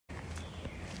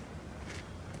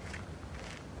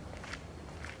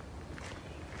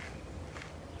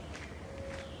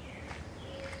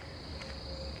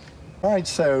All right,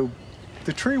 so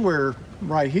the tree we're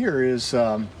right here is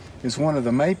one of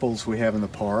the maples we have in the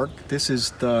park. This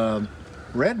is the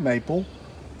red maple.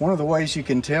 One of the ways you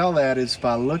can tell that is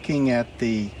by looking at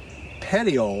the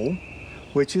petiole,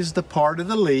 which is the part of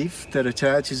the leaf that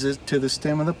attaches it to the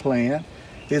stem of the plant,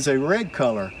 is a red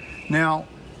color. Now,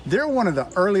 they're one of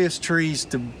the earliest trees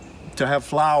to have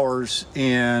flowers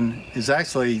is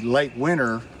actually late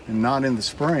winter and not in the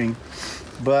spring,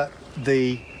 but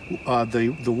the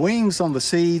wings on the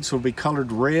seeds will be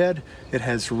colored red. It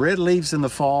has red leaves in the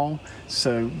fall,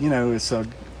 so you know it's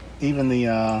even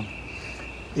the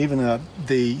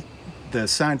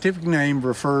scientific name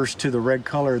refers to the red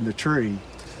color in the tree.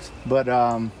 But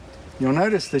you'll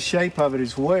notice the shape of it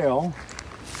as well.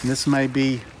 And this may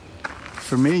be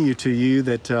familiar to you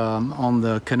that on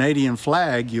the Canadian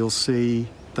flag you'll see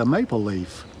the maple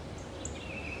leaf.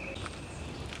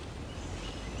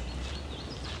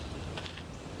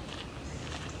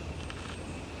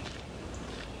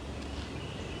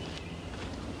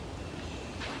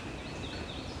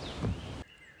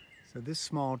 So this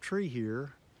small tree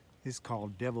here is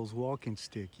called Devil's Walking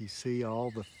Stick. You see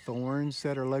all the thorns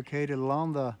that are located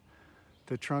along the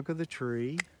trunk of the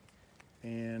tree,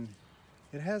 and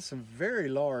it has some very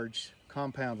large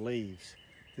compound leaves.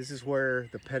 This is where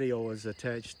the petiole is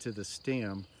attached to the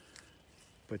stem,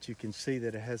 but you can see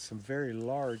that it has some very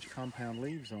large compound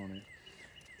leaves on it.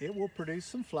 It will produce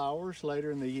some flowers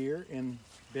later in the year and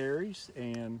berries,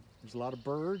 and there's a lot of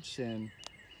birds and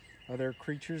other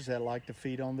creatures that like to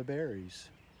feed on the berries.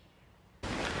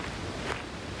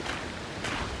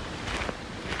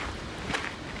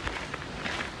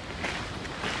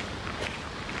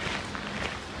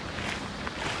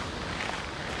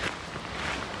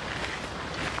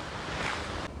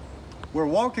 We're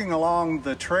walking along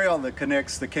the trail that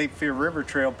connects the Cape Fear River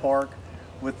Trail Park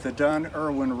with the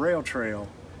Erwin Rail Trail.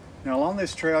 Now along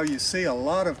this trail you see a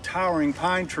lot of towering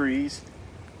pine trees,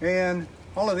 and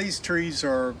all of these trees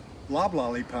are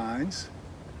loblolly pines.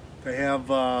 They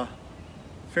have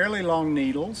fairly long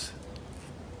needles,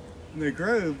 and they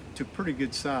grow to pretty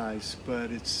good size,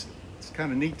 but it's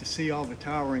kind of neat to see all the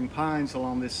towering pines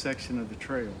along this section of the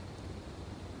trail.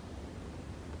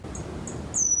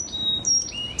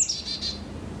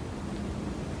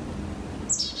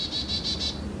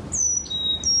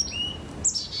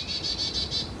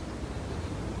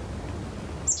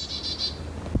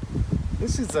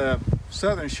 This is a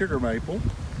southern sugar maple,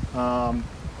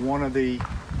 one of the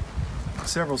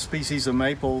several species of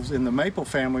maples in the maple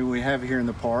family we have here in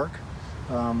the park.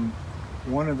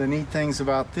 One of the neat things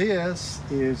about this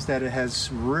is that it has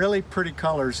really pretty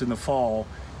colors in the fall.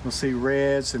 You'll see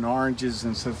reds and oranges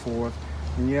and so forth.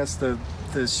 And yes, the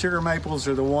sugar maples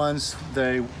are the ones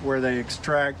where they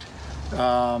extract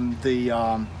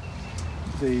the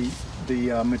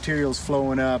materials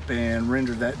flowing up and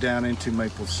render that down into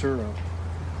maple syrup.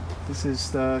 This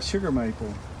is the sugar maple,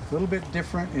 a little bit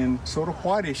different and sort of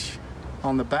whitish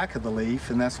on the back of the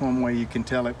leaf, and that's one way you can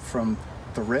tell it from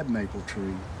the red maple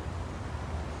tree.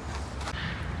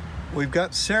 We've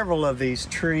got several of these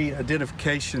tree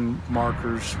identification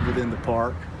markers within the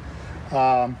park.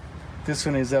 This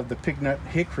one is of the pignut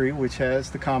hickory, which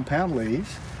has the compound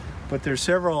leaves, but there's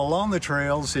several along the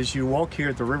trails as you walk here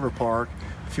at the river park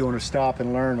if you want to stop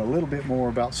and learn a little bit more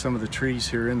about some of the trees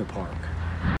here in the park.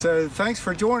 So thanks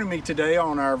for joining me today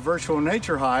on our virtual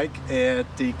nature hike at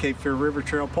the Cape Fear River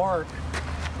Trail Park.